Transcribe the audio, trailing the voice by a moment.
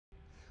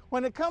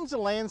When it comes to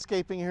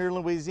landscaping here in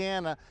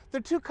Louisiana, there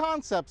are two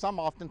concepts I'm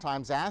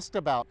oftentimes asked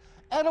about.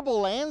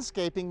 Edible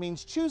landscaping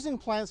means choosing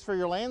plants for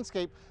your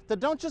landscape that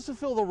don't just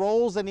fulfill the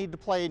roles they need to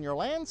play in your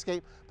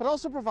landscape, but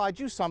also provide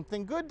you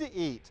something good to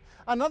eat.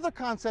 Another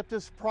concept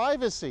is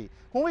privacy.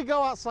 When we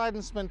go outside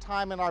and spend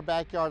time in our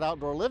backyard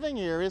outdoor living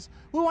areas,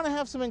 we want to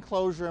have some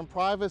enclosure and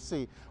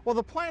privacy. Well,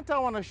 the plant I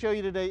want to show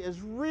you today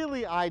is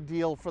really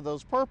ideal for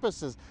those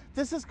purposes.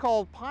 This is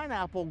called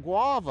pineapple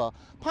guava.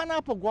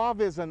 Pineapple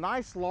guava is a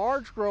nice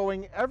large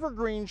growing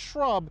evergreen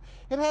shrub.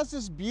 It has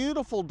this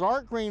beautiful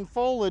dark green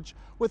foliage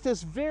with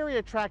this very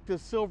attractive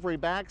silvery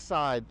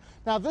backside.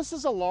 Now this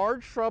is a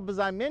large shrub, as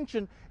I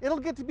mentioned. It'll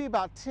get to be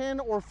about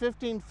 10 or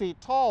 15 feet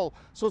tall,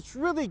 so it's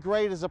really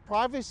great as a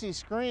privacy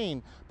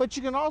screen. But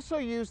you can also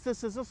use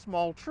this as a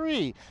small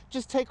tree.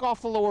 Just take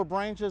off the lower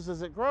branches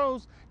as it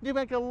grows, you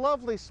make a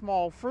lovely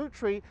small fruit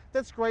tree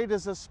that's great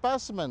as a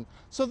specimen.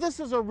 So this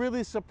is a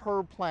really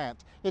superb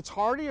plant. It's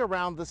hardy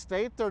around the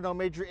state. There are no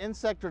major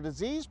insect or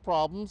disease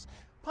problems.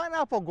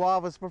 Pineapple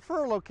guavas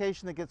prefer a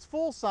location that gets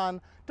full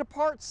sun to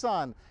part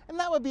sun, and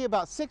that would be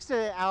about 6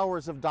 to 8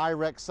 hours of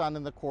direct sun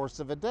in the course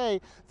of a day.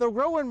 They'll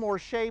grow in more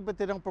shade, but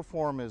they don't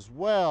perform as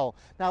well.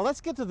 Now let's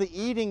get to the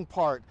eating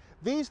part.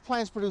 These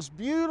plants produce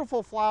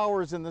beautiful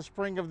flowers in the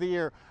spring of the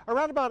year.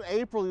 Around about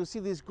April, you'll see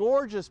these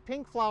gorgeous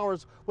pink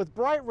flowers with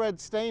bright red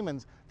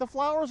stamens. The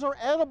flowers are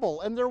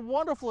edible, and they're a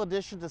wonderful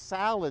addition to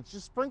salads.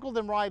 Just sprinkle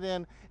them right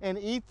in and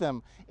eat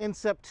them. In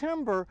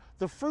September,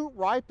 the fruit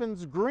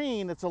ripens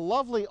green. It's a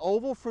lovely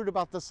oval fruit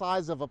about the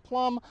size of a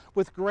plum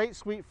with great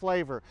sweet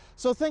flavor.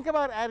 So think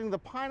about adding the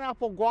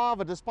pineapple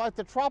guava. Despite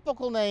the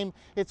tropical name,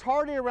 it's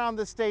hardy around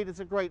the state.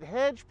 It's a great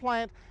hedge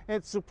plant, and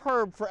it's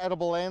superb for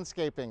edible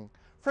landscaping.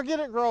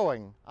 Forget it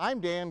growing. I'm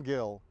Dan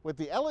Gill with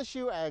the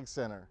LSU Ag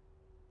Center.